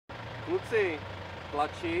Kluci,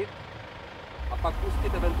 tlačit a pak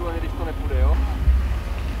pustit eventuálně, když to nepůjde, jo?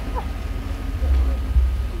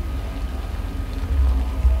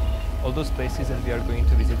 All those places that we are going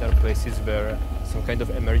to visit are places where some kind of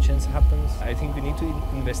emergence happens. I think we need to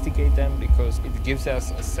investigate them because it gives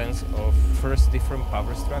us a sense of first different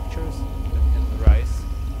power structures that can arise.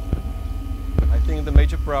 I think the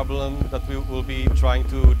major problem that we will be trying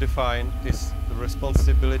to define is the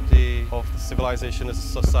responsibility of the civilization as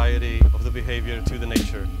a society of the behavior to the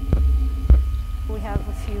nature. We have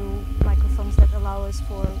a few microphones that allow us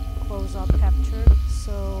for close-up capture,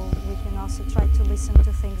 so we can also try to listen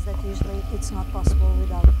to things that usually it's not possible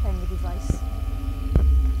without any device.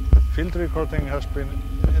 Field recording has been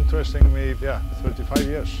interesting me, 35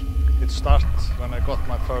 years. It started when I got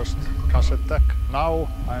my first cassette deck. Now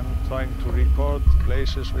I'm trying to record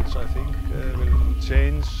places which I think will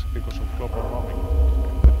change because of global warming.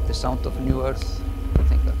 The sound of New Earth, I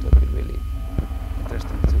think that would be really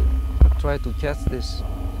interesting to try to catch this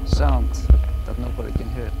sound that nobody can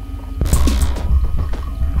hear.